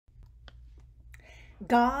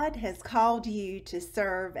God has called you to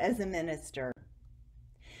serve as a minister.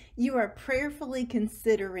 You are prayerfully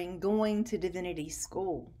considering going to Divinity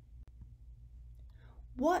School.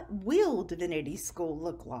 What will Divinity School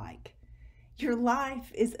look like? Your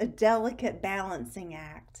life is a delicate balancing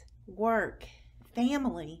act. Work,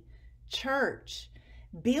 family, church,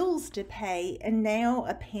 bills to pay, and now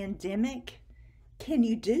a pandemic. Can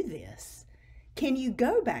you do this? Can you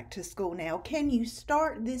go back to school now? Can you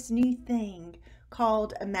start this new thing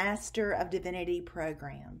called a Master of Divinity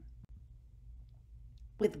program?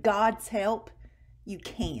 With God's help, you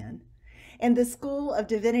can. And the School of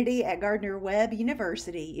Divinity at Gardner-Webb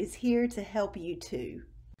University is here to help you too.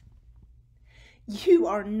 You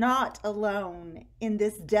are not alone in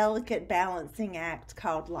this delicate balancing act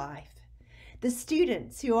called life. The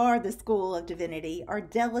students who are the School of Divinity are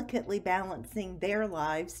delicately balancing their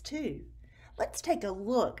lives too. Let's take a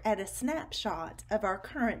look at a snapshot of our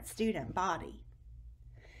current student body.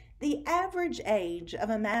 The average age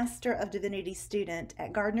of a Master of Divinity student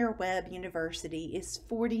at Gardner-Webb University is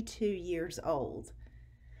 42 years old.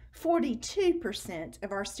 42%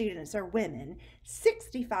 of our students are women,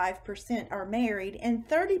 65% are married, and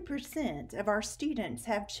 30% of our students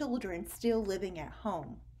have children still living at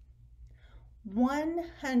home.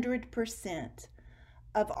 100%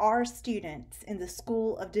 of our students in the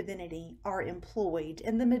School of Divinity are employed,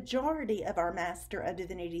 and the majority of our Master of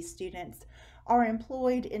Divinity students are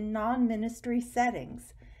employed in non-ministry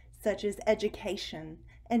settings, such as education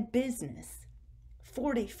and business.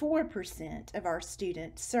 44% of our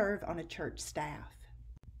students serve on a church staff.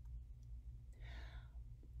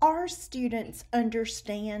 Our students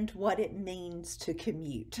understand what it means to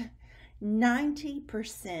commute.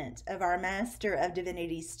 90% of our Master of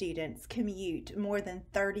Divinity students commute more than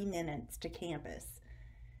 30 minutes to campus.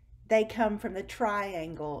 They come from the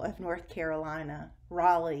triangle of North Carolina,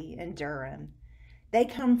 Raleigh, and Durham. They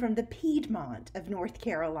come from the Piedmont of North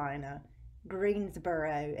Carolina,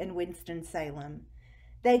 Greensboro, and Winston-Salem.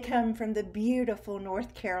 They come from the beautiful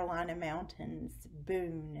North Carolina mountains,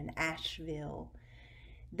 Boone and Asheville.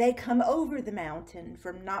 They come over the mountain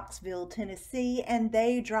from Knoxville, Tennessee, and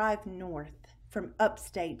they drive north from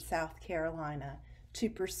upstate South Carolina to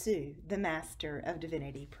pursue the Master of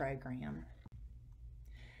Divinity program.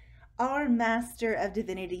 Our Master of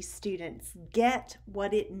Divinity students get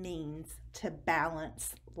what it means to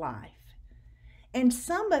balance life, and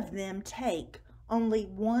some of them take only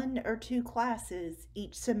 1 or 2 classes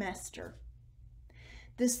each semester.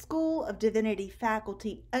 The School of Divinity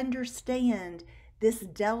faculty understand this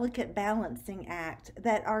delicate balancing act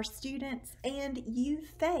that our students and you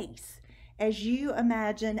face as you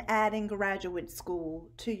imagine adding graduate school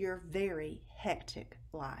to your very hectic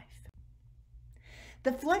life.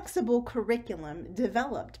 The flexible curriculum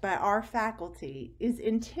developed by our faculty is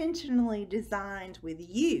intentionally designed with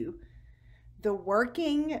you, the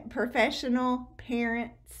working professional,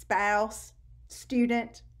 parent, spouse,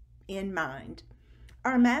 student, in mind.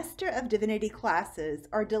 Our Master of Divinity classes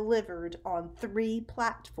are delivered on 3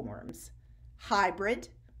 platforms: hybrid,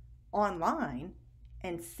 online,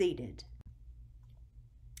 and seated.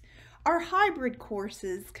 Our hybrid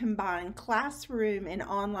courses combine classroom and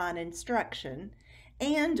online instruction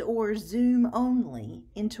and/or Zoom only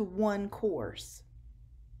into one course.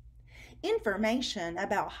 Information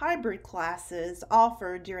about hybrid classes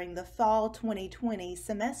offered during the fall 2020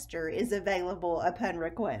 semester is available upon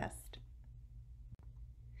request.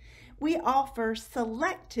 We offer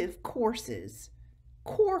selective courses,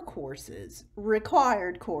 core courses,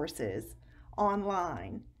 required courses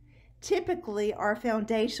online. Typically, our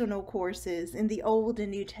foundational courses in the Old and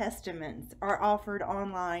New Testaments are offered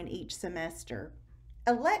online each semester.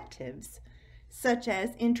 Electives, such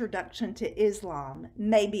as Introduction to Islam,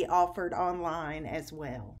 may be offered online as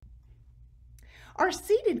well. Our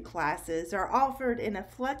seated classes are offered in a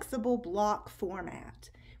flexible block format,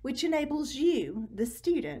 which enables you, the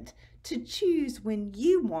student, to choose when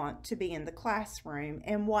you want to be in the classroom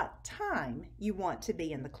and what time you want to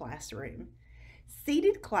be in the classroom.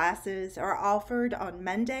 Seated classes are offered on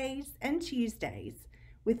Mondays and Tuesdays,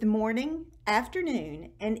 with morning,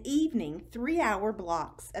 afternoon, and evening 3-hour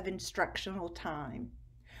blocks of instructional time.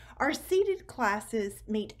 Our seated classes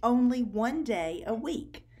meet only 1 day a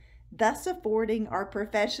week, thus affording our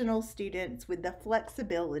professional students with the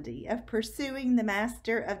flexibility of pursuing the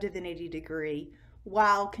Master of Divinity degree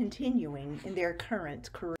while continuing in their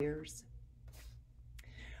current careers.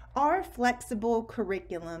 Our flexible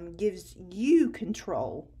curriculum gives you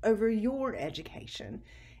control over your education,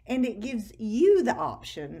 and it gives you the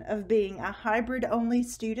option of being a hybrid-only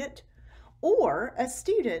student or a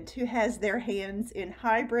student who has their hands in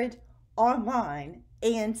hybrid, online,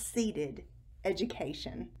 and seated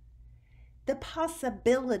education. The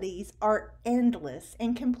possibilities are endless,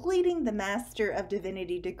 and completing the Master of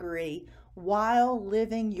Divinity degree while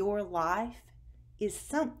living your life is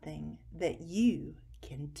something that you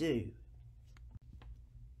can do.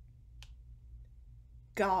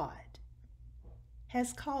 God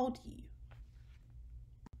has called you.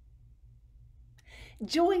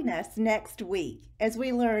 Join us next week as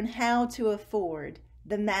we learn how to afford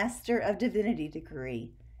the Master of Divinity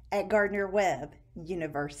degree at Gardner-Webb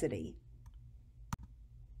University.